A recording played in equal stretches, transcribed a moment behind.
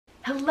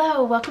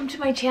Hello, welcome to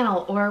my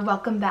channel, or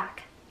welcome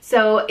back.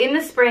 So in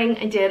the spring,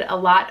 I did a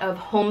lot of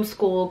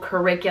homeschool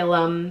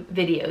curriculum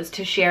videos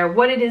to share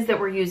what it is that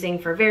we're using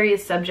for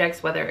various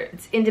subjects, whether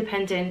it's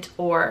independent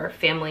or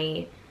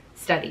family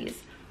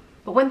studies.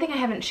 But one thing I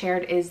haven't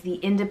shared is the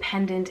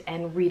independent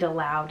and read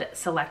aloud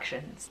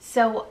selections.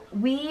 So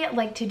we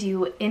like to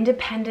do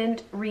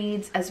independent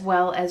reads as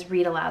well as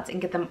read alouds and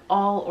get them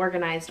all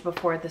organized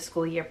before the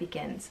school year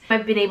begins.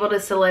 I've been able to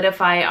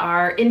solidify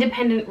our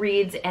independent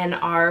reads and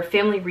our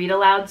family read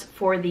alouds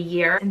for the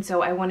year. And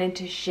so I wanted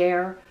to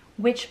share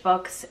which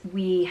books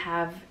we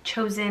have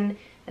chosen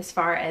as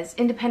far as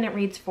independent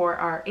reads for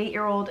our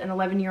 8-year-old and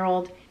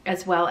 11-year-old,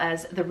 as well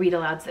as the read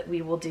alouds that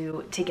we will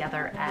do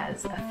together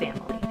as a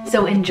family.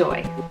 So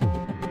enjoy.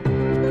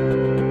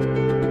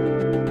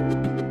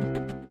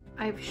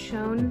 I've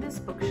shown this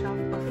bookshelf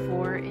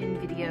before in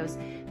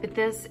videos, but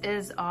this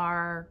is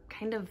our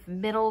kind of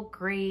middle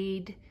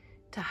grade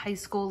to high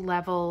school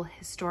level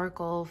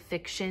historical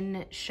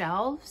fiction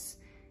shelves.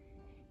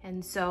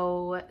 And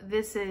so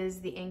this is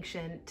the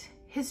ancient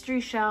history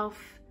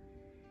shelf.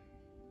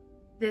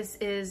 This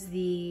is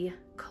the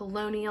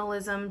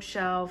colonialism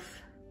shelf.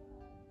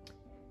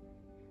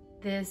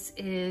 This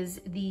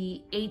is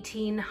the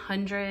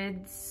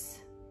 1800s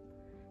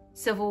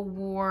Civil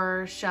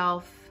War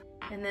shelf.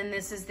 And then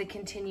this is the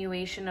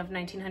continuation of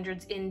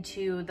 1900s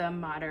into the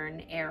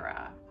modern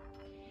era.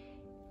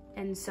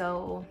 And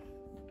so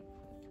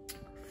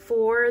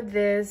for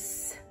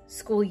this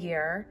school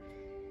year,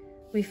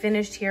 we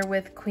finished here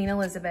with Queen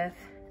Elizabeth.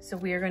 So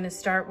we are going to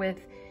start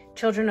with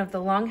Children of the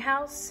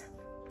Longhouse.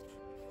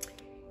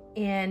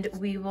 And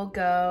we will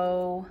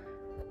go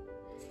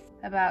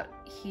about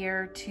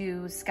here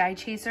to Sky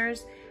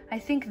Chasers. I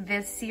think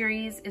this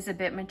series is a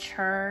bit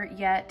mature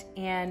yet,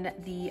 and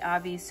the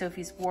Avi's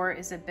Sophie's War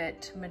is a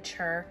bit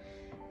mature,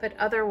 but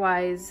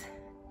otherwise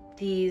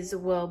these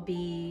will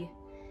be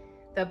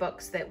the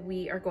books that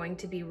we are going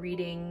to be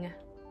reading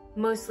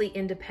mostly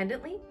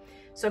independently.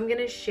 So I'm going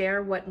to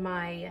share what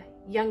my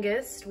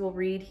youngest will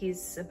read.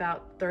 He's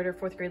about 3rd or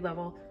 4th grade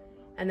level,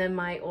 and then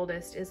my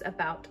oldest is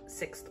about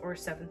 6th or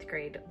 7th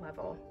grade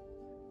level.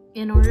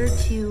 In order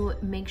to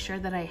make sure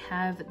that I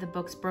have the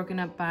books broken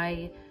up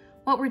by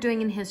what we're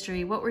doing in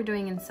history, what we're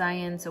doing in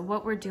science,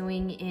 what we're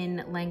doing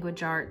in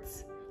language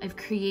arts, I've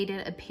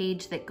created a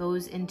page that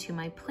goes into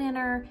my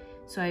planner.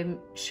 So I'm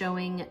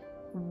showing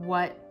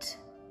what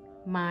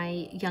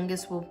my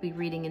youngest will be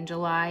reading in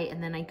July,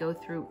 and then I go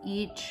through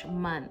each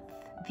month.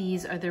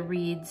 These are the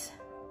reads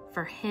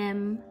for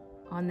him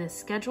on this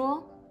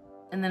schedule.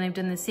 And then I've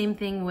done the same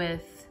thing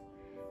with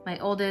my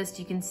oldest.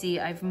 You can see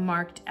I've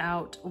marked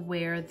out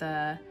where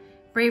the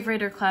Brave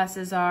Writer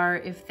classes are,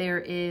 if there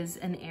is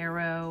an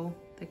arrow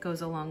that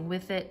goes along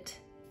with it.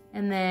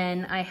 And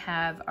then I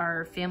have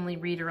our family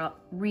read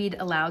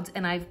alouds,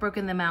 and I've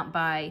broken them out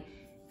by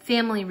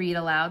family read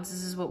alouds.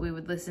 This is what we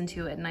would listen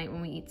to at night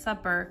when we eat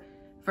supper,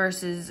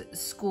 versus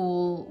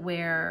school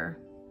where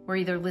we're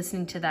either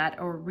listening to that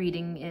or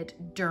reading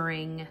it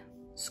during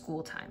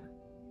school time.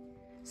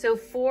 So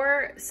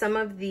for some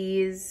of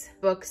these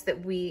books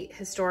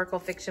historical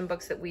fiction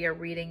books that we are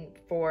reading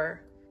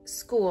for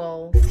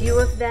school, a few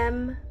of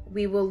them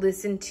we will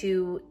listen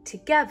to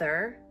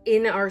together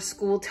in our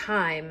school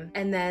time,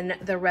 and then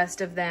the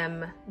rest of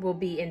them will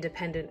be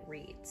independent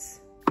reads.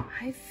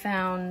 I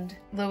found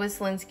Lois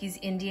Linsky's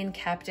Indian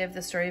Captive,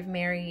 The Story of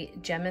Mary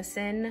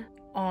Jemison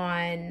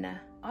on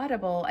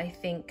Audible, I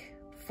think,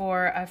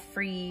 for a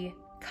free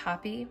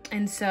copy.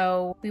 And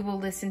so we will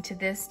listen to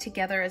this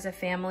together as a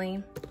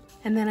family.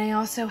 And then I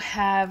also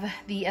have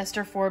the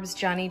Esther Forbes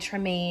Johnny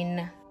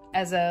Tremain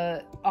as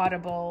a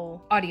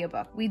Audible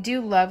audiobook. We do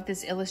love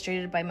this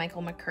illustrated by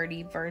Michael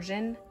McCurdy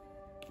version,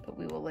 but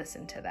we will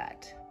listen to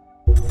that.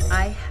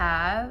 I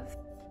have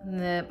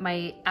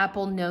my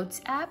Apple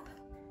Notes app.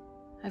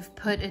 I've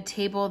put a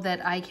table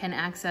that I can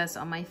access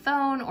on my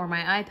phone or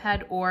my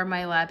iPad or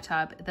my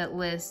laptop that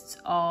lists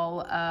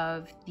all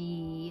of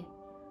the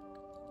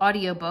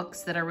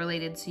audiobooks that are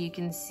related. So you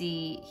can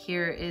see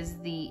here is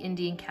the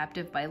Indian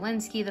Captive by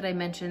Linsky that I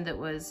mentioned that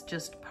was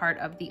just part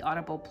of the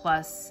Audible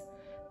Plus,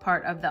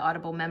 part of the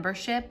Audible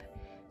membership.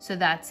 So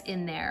that's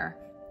in there.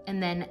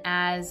 And then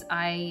as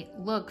I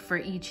look for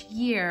each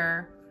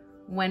year,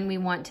 when we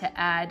want to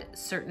add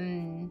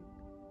certain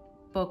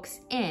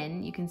books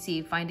in, you can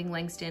see Finding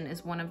Langston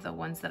is one of the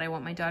ones that I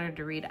want my daughter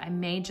to read. I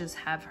may just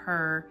have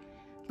her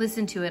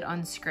listen to it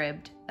on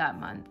Scribd that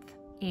month.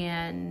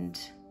 And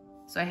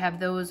so I have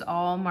those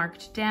all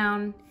marked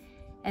down.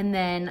 And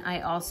then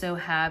I also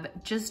have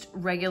just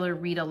regular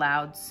read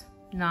alouds,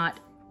 not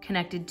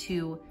connected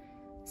to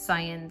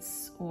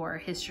science or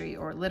history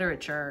or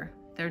literature.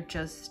 They're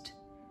just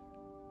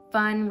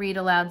fun read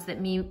alouds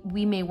that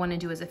we may want to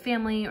do as a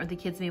family, or the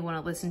kids may want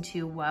to listen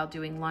to while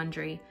doing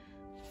laundry.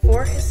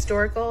 For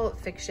historical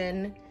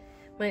fiction,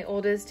 my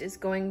oldest is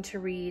going to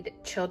read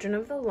Children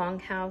of the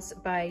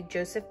Longhouse by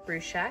Joseph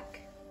Bruchac.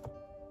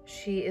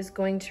 She is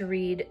going to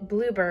read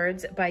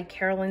Bluebirds by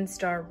Carolyn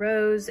Starr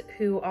Rose,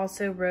 who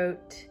also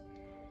wrote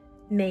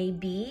May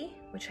Be,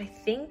 which I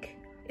think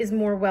is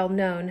more well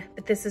known,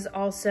 but this is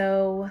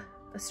also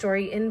a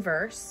story in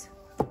verse.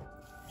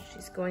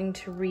 She's going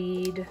to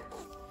read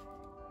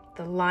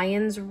The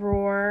Lion's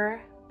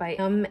Roar by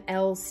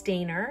L.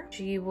 Stainer.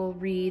 She will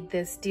read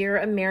this Dear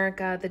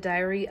America, The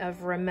Diary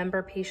of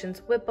Remember Patience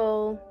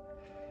Whipple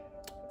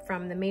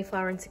from the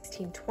Mayflower in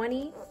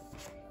 1620.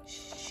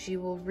 She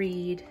will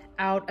read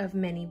Out of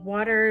Many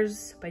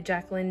Waters by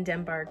Jacqueline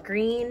Dunbar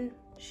Green.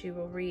 She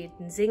will read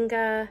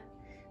Nzinga,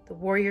 the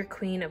Warrior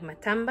Queen of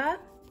Matamba.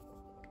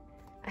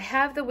 I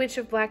have The Witch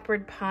of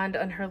Blackbird Pond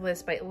on her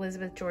list by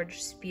Elizabeth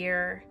George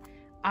Spear.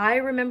 I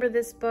remember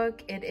this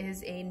book. It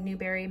is a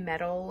Newbery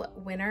Medal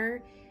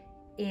winner,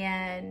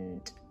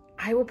 and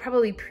I will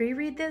probably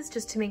pre-read this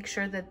just to make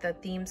sure that the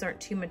themes aren't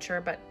too mature,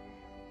 but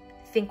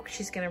I think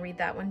she's gonna read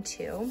that one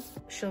too.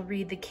 She'll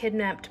read The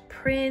Kidnapped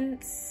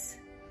Prince.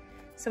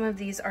 Some of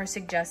these are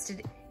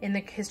suggested in the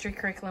history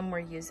curriculum we're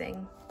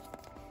using.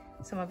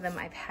 Some of them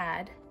I've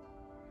had.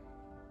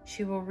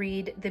 She will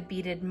read The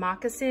Beaded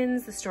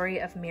Moccasins, the story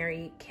of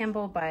Mary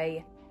Campbell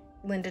by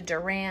Linda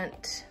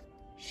Durant.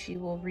 She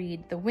will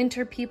read The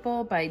Winter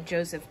People by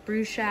Joseph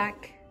Bruchac.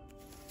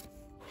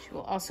 She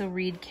will also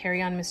read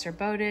Carry On Mr.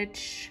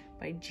 Bowditch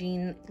by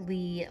Jean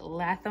Lee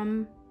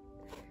Latham.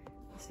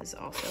 This is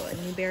also a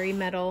Newbery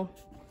Medal.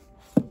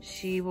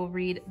 She will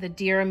read The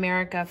Dear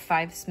America,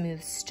 Five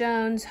Smooth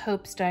Stones,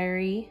 Hope's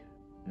Diary,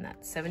 and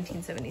that's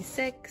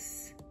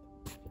 1776.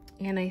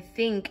 And I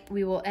think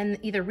we will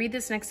either read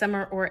this next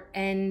summer or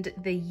end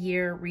the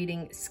year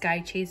reading Sky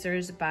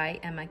Chasers by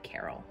Emma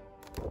Carroll.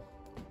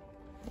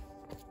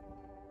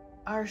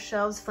 Our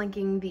shelves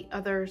flanking the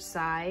other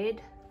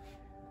side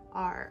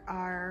are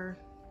our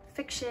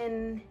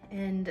fiction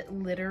and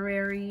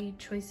literary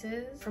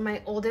choices. For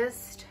my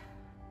oldest,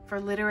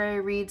 for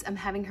literary reads, I'm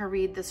having her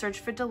read The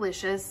Search for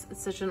Delicious.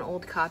 It's such an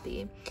old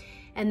copy.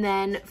 And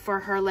then for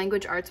her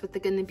language arts with the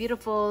Good and the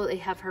Beautiful, they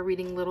have her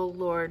reading Little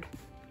Lord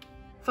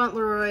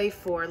Fauntleroy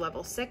for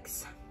level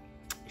 6.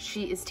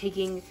 She is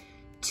taking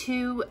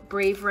 2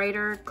 Brave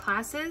Writer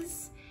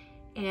classes,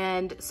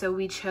 and so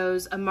we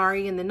chose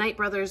Amari and the Night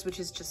Brothers, which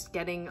is just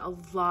getting a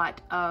lot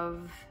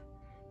of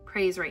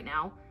praise right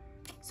now.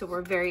 So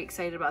we're very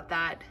excited about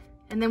that.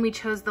 And then we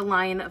chose The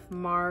Lion of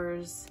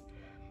Mars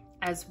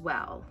as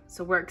well.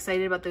 So we're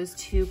excited about those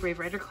 2 Brave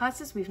Writer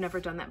classes. We've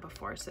never done that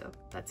before, so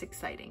that's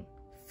exciting.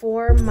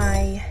 For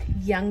my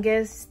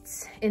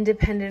youngest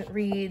independent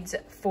reads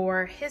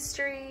for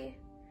history,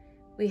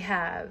 we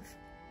have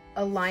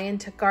A Lion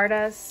to Guard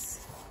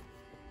Us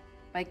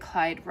by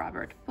Clyde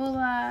Robert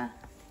Bulla.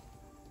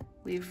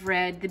 We've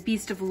read The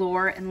Beast of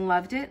Lore and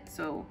loved it,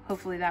 so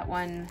hopefully that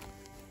one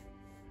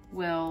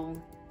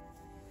will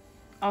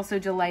also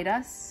delight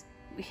us.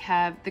 We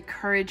have The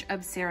Courage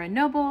of Sarah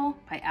Noble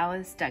by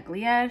Alice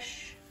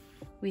Dalgliesh.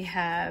 We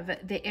have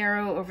The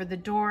Arrow Over the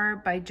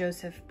Door by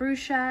Joseph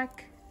Bruchac.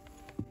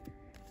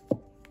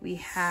 We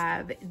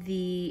have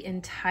the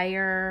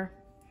entire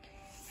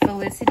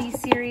Felicity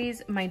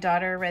series. My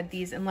daughter read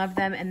these and loved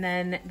them, and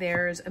then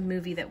there's a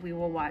movie that we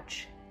will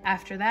watch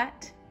after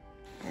that.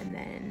 And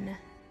then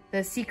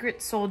The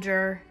Secret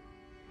Soldier,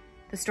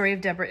 The Story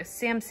of Deborah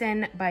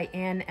Sampson by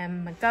Anne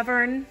M.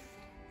 McGovern.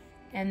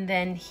 And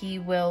then he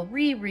will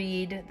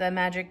reread The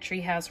Magic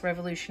Treehouse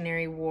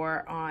Revolutionary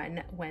War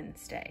on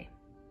Wednesday.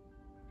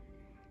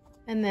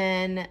 And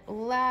then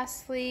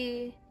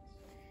lastly,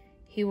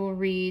 he will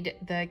read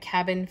The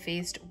Cabin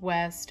Faced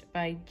West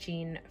by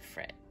Jean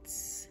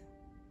Fritz.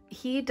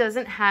 He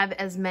doesn't have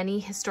as many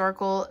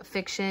historical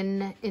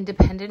fiction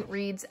independent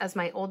reads as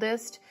my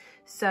oldest,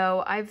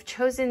 so I've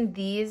chosen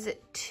these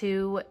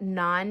 2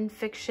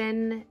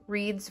 non-fiction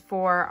reads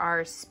for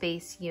our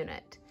space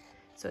unit.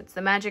 So it's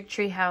the Magic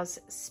Treehouse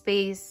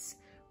Space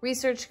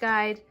Research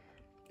Guide,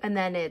 and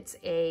then it's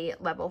a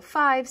level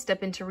 5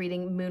 step into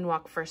reading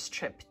Moonwalk First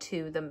Trip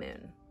to the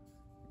Moon.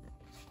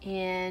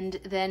 And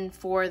then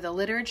for the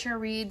literature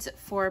reads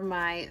for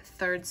my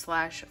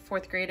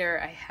 3rd/4th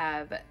grader, I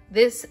have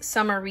this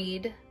summer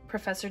read,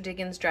 Professor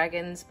Diggins'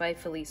 Dragons by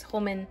Felice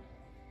Holman.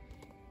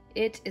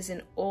 It is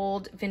an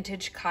old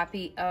vintage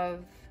copy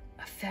of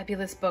a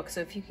fabulous book,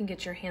 so if you can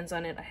get your hands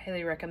on it, I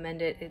highly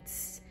recommend it.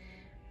 It's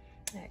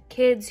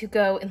kids who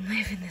go and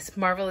live in this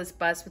marvelous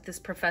bus with this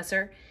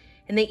professor,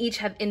 and they each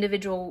have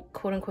individual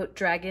quote-unquote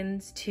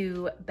dragons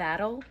to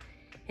battle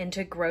and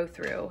to grow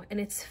through, and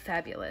it's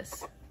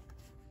fabulous.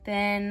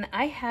 Then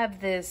I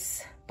have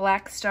this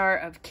Black Star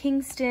of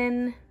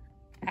Kingston,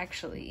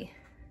 actually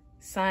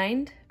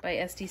signed by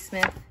S.D.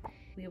 Smith.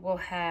 We will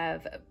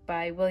have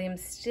by William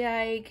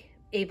Steig,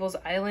 Abel's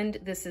Island.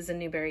 This is a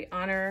Newbery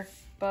Honor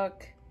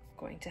book. I'm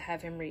going to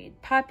have him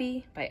read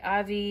Poppy by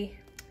Avi.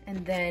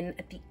 And then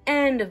at the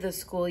end of the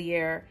school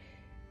year,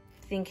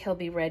 I think he'll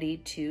be ready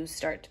to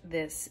start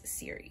this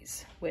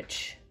series,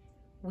 which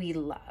we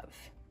love.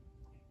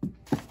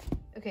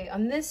 Okay,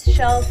 on this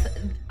shelf,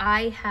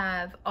 I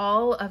have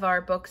all of our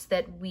books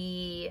that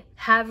we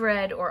have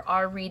read or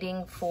are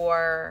reading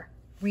for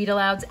read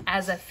alouds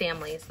as a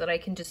family so that I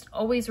can just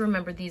always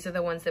remember these are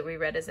the ones that we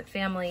read as a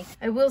family.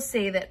 I will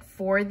say that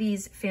for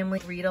these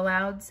family read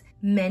alouds,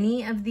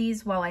 many of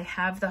these, while I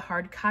have the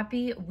hard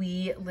copy,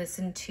 we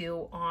listen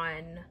to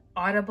on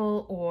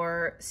Audible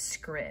or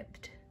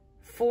Scribd.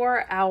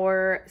 For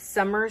our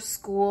summer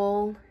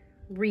school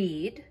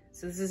read,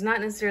 so this is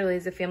not necessarily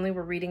as a family,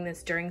 we're reading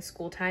this during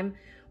school time.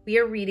 We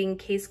are reading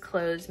Case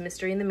Closed,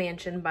 Mystery in the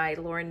Mansion by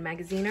Lauren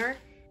Magaziner.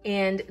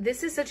 And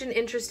this is such an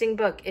interesting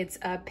book. It's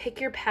a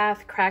pick your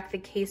path, crack the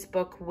case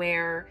book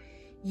where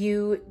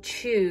you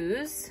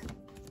choose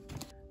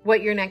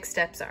what your next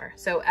steps are.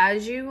 So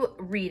as you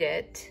read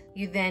it,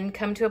 you then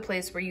come to a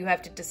place where you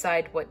have to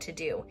decide what to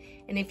do.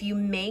 And if you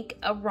make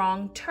a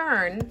wrong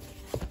turn,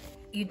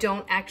 you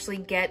don't actually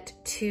get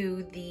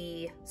to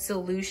the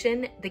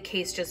solution, the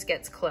case just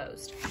gets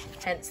closed.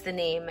 Hence the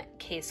name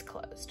Case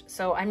Closed.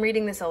 So I'm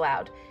reading this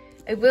aloud.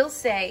 I will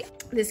say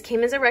this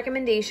came as a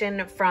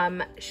recommendation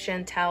from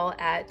Chantel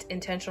at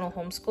Intentional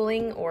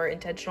Homeschooling or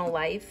Intentional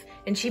Life.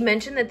 And she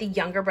mentioned that the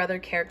younger brother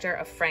character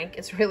of Frank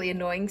is really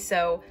annoying.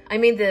 So I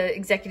made the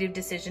executive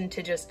decision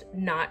to just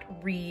not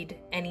read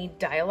any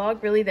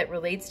dialogue really that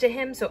relates to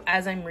him. So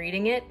as I'm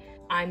reading it,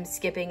 I'm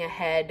skipping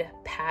ahead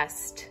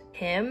past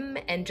him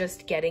and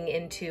just getting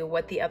into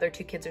what the other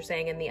two kids are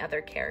saying and the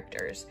other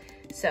characters.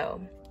 So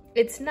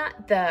it's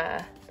not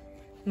the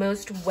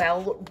most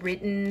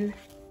well-written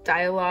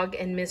dialogue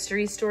and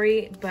mystery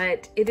story,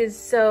 but it is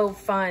so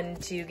fun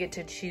to get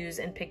to choose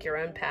and pick your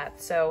own path.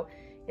 So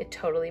it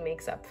totally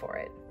makes up for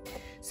it.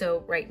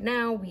 So right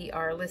now we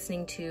are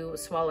listening to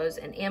Swallows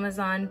and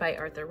Amazon by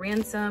Arthur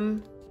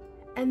Ransom.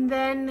 And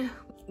then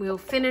we'll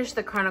finish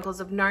the Chronicles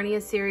of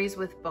Narnia series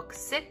with book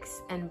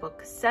 6 and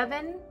book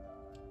 7.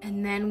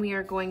 And then we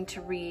are going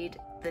to read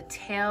The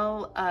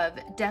Tale of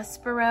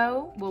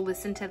Despero. We'll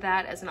listen to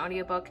that as an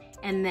audiobook.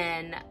 And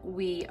then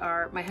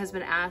my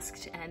husband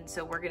asked, and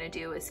so we're gonna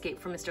do Escape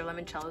from Mr.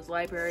 Lemoncello's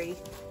Library.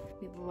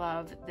 We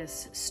love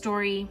this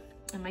story,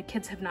 and my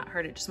kids have not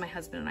heard it, just my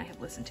husband and I have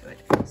listened to it.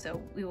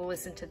 So we will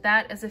listen to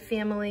that as a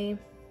family.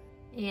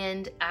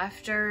 And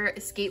after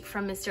Escape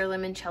from Mr.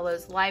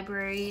 Lemoncello's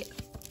Library,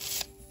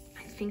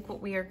 I think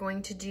what we are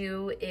going to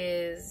do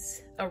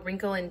is A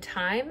Wrinkle in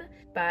Time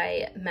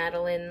by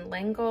Madeleine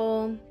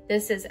L'Engle.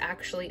 This is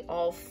actually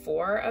all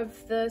 4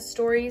 of the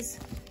stories.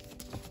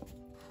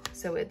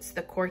 So it's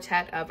the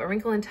quartet of A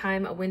Wrinkle in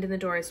Time, A Wind in the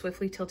Door, A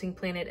Swiftly Tilting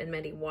Planet, and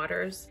Many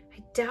Waters.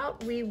 I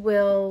doubt we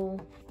will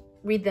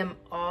read them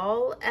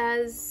all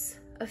as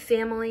a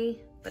family,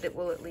 but it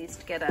will at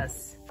least get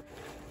us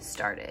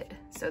started.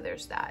 So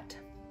there's that.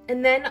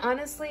 And then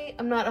honestly,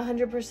 I'm not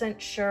 100%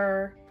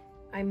 sure.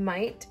 I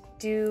might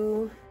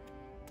do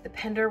the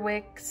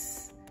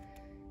Penderwicks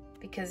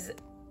because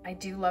I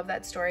do love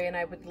that story and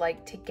I would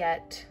like to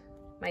get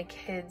my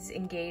kids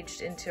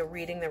engaged into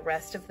reading the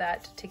rest of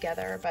that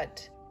together.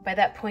 But by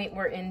that point,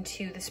 we're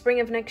into the spring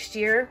of next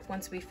year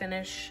once we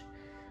finish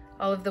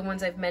all of the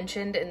ones I've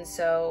mentioned. And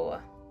so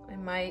I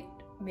might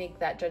make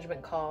that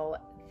judgment call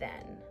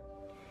then.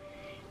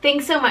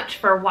 Thanks so much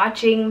for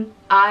watching.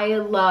 I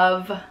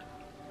love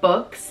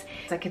books.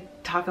 I could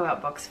talk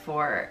about books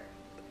for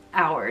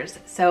hours.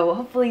 So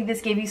hopefully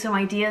this gave you some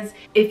ideas.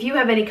 If you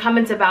have any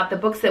comments about the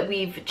books that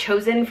we've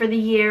chosen for the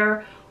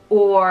year,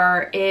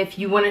 or if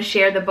you want to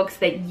share the books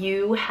that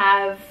you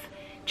have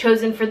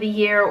chosen for the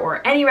year,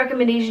 or any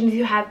recommendations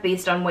you have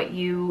based on what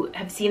you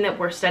have seen that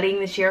we're studying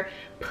this year,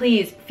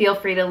 please feel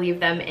free to leave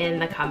them in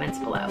the comments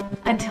below.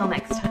 Until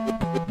next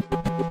time.